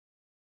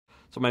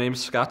So my name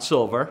is Scott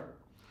Silver,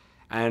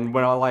 and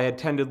while I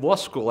attended law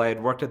school, I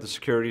had worked at the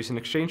Securities and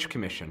Exchange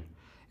Commission.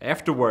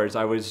 Afterwards,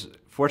 I was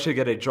fortunate to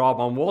get a job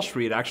on Wall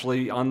Street,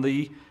 actually on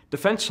the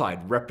defense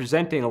side,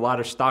 representing a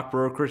lot of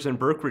stockbrokers and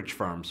brokerage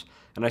firms.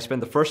 And I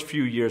spent the first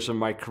few years of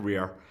my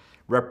career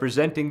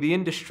representing the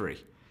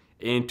industry.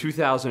 In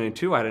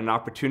 2002, I had an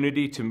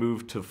opportunity to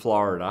move to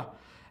Florida.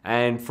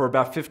 And for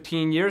about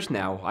 15 years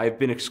now, I've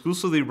been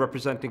exclusively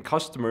representing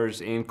customers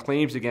in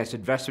claims against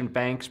investment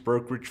banks,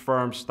 brokerage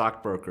firms,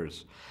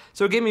 stockbrokers.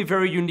 So it gave me a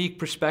very unique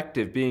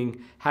perspective,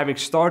 having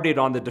started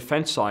on the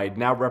defense side,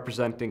 now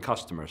representing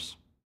customers.